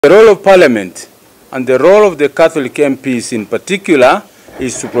The role of Parliament and the role of the Catholic MPs in particular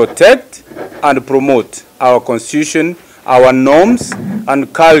is to protect and promote our Constitution, our norms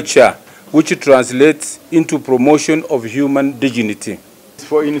and culture, which translates into promotion of human dignity.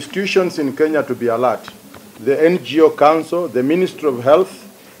 For institutions in Kenya to be alert, the NGO Council, the Ministry of Health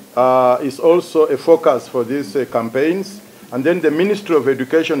is also a focus for these campaigns, and then the Ministry of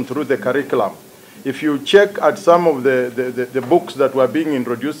Education through the curriculum. If you check at some of the books that were being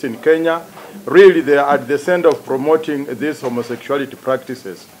introduced in Kenya, really they are at the center of promoting these homosexuality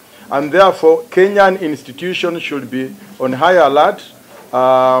practices. And therefore, Kenyan institutions should be on high alert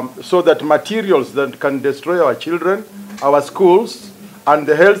so that materials that can destroy our children, our schools, and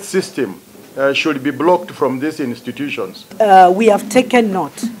the health system should be blocked from these institutions. We have taken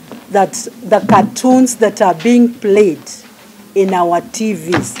note that the cartoons that are being played in our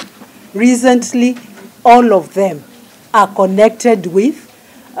TVs, recently, all of them are connected with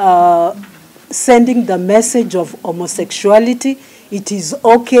sending the message of homosexuality. It is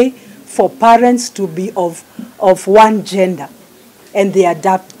okay for parents to be of one gender, and they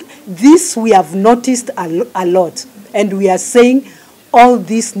adapt. This we have noticed a lot, and we are saying all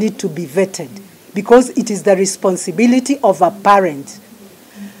this need to be vetted, because it is the responsibility of a parent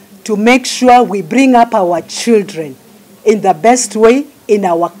to make sure we bring up our children in the best way, in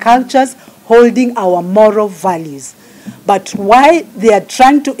our cultures, holding our moral values. But why they are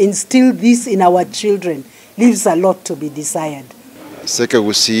trying to instill this in our children leaves a lot to be desired. Seke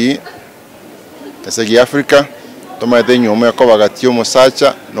gusi, segi Africa, toma de nyoma ya kobagatio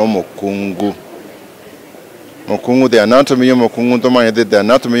mosacha no mokungu. Mokungu, the anatomy of mokungu, toma the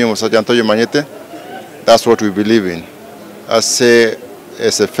anatomy of mosacha antoyo manyete. That's what we believe in. As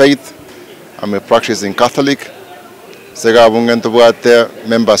a faith, I'm a practicing Catholic. Sega bungentubuate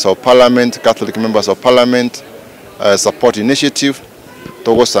members of Parliament, Catholic members of Parliament, support initiative.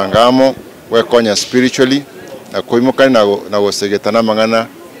 Togo sangamo, we konya spiritually. Na koimokani na gosegetana mangana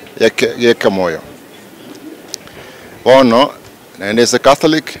yeke moyo. Ono, na endese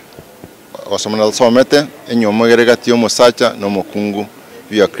Catholic, osomana somete, enyo mogeregatio mosacha no mokungu.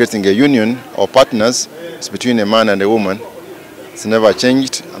 We are creating a union or partners between a man and a woman. It's never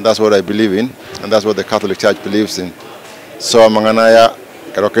changed, and that's what I believe in, and that's what the Catholic Church believes in. So manganaya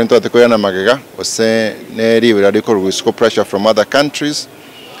karokento atekoya na magega ose neri radical risco pressure from other countries.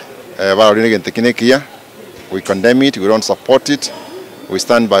 We condemn it, we don't support it. We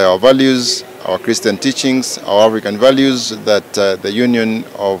stand by our values, our Christian teachings, our African values, that the union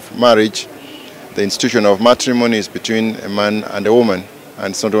of marriage, the institution of matrimony is between a man and a woman, and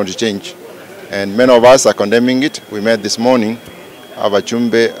it's not going to change. And many of us are condemning it. We met this morning.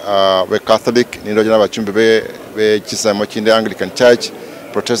 Abachumbe, we Catholic, Nindojana Abachumbe, we Chisamochinde Anglican Church,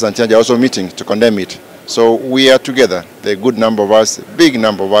 Protestant Church are also meeting to condemn it. So we are together. There are a good number of us, a big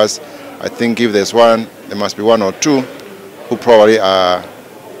number of us. I think if there's one, there must be one or two who probably are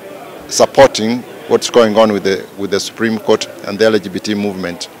supporting what's going on with the Supreme Court and the LGBT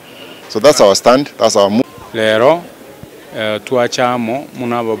movement. So that's our stand, that's our move. Lero, tuachamo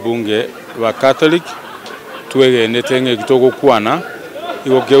muna babunge wa Catholic, tuwege netenge kitoko kuana,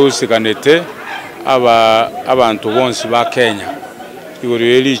 igokeusikanete abantu bonsi ba Kenya.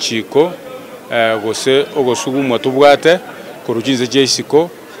 Igoreli chiko, gose ogosugumwa tubwate, korujinze jesiko,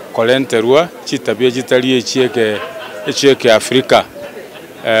 kolenterua, chitabia jitali echieke Afrika.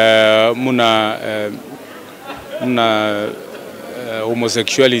 Muna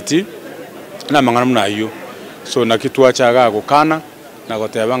homosexuality na mangana muna hiyo. So nakitua chaga gukana na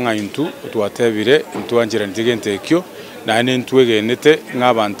gotebanga intu tuatebire intu anjira ntigente kyo na ene ntuege nete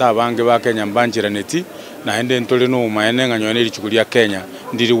ngabanta abange ba Kenya mbanjira neti na ende ntole no mayene nganyone lichukulia Kenya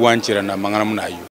ndiri wanjira na mangana muna hiyo.